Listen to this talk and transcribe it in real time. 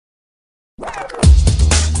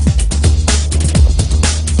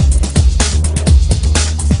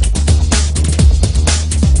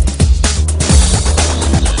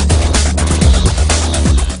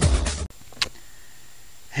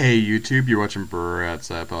YouTube? You're watching Brett's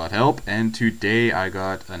iPod Help, and today I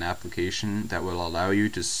got an application that will allow you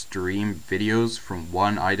to stream videos from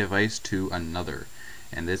one iDevice to another.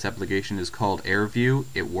 And this application is called AirView.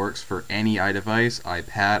 It works for any iDevice,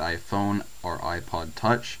 iPad, iPhone, or iPod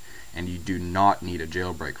Touch, and you do not need a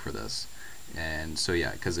jailbreak for this. And so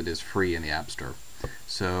yeah, because it is free in the App Store.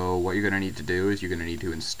 So what you're going to need to do is you're going to need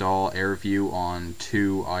to install AirView on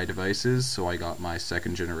two iDevices. So I got my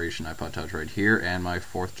 2nd generation iPod Touch right here and my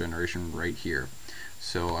 4th generation right here.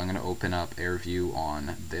 So I'm going to open up AirView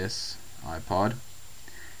on this iPod,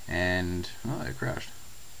 and oh, it crashed.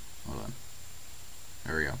 Hold on.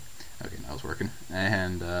 There we go. Okay, now it's working.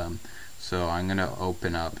 And so I'm going to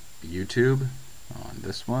open up YouTube on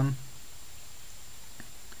this one,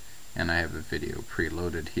 and I have a video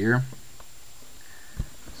preloaded here.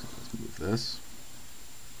 So let's move this.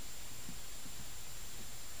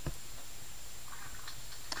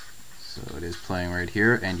 So it is playing right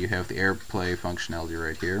here, and you have the AirPlay functionality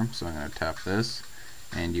right here. So I'm going to tap this,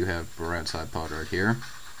 and you have Brett's iPod right here.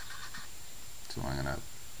 So I'm going to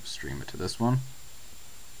stream it to this one.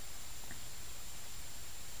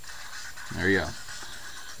 There you go.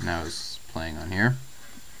 Now it's playing on here.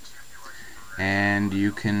 And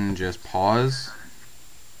you can just pause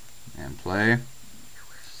and play.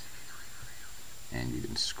 And you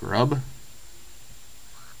can scrub.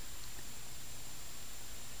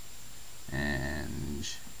 And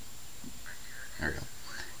there we go.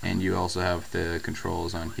 And you also have the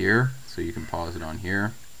controls on here. So you can pause it on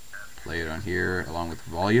here, play it on here, along with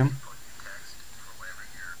volume.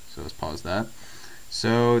 So let's pause that.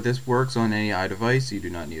 So this works on any iDevice. You do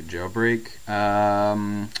not need a jailbreak.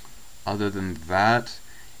 Other than that,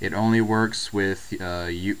 it only works with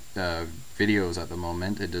videos at the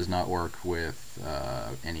moment. It does not work with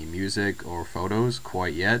any music or photos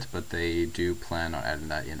quite yet, but they do plan on adding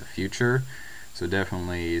that in the future. So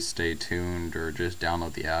definitely stay tuned, or just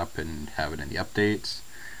download the app and have it in the updates.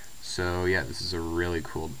 So yeah, this is a really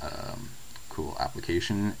cool cool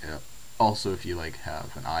application. Also, if you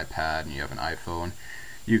have an iPad and you have an iPhone,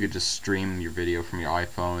 you could just stream your video from your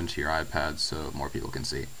iPhone to your iPad so more people can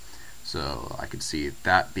see. So I could see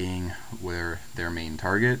that being their main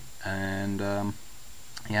target. And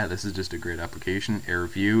yeah, this is just a great application.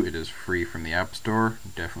 AirView, it is free from the App Store.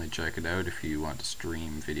 Definitely check it out if you want to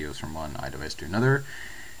stream videos from one iDevice to another.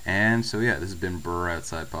 And so yeah, this has been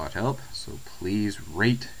Brett's iPod Help. So please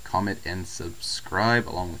rate, comment, and subscribe,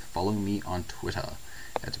 along with following me on Twitter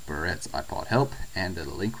at Brett's iPod Help, and the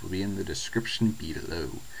link will be in the description below.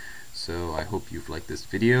 So I hope you've liked this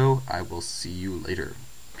video. I will see you later.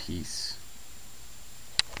 Peace.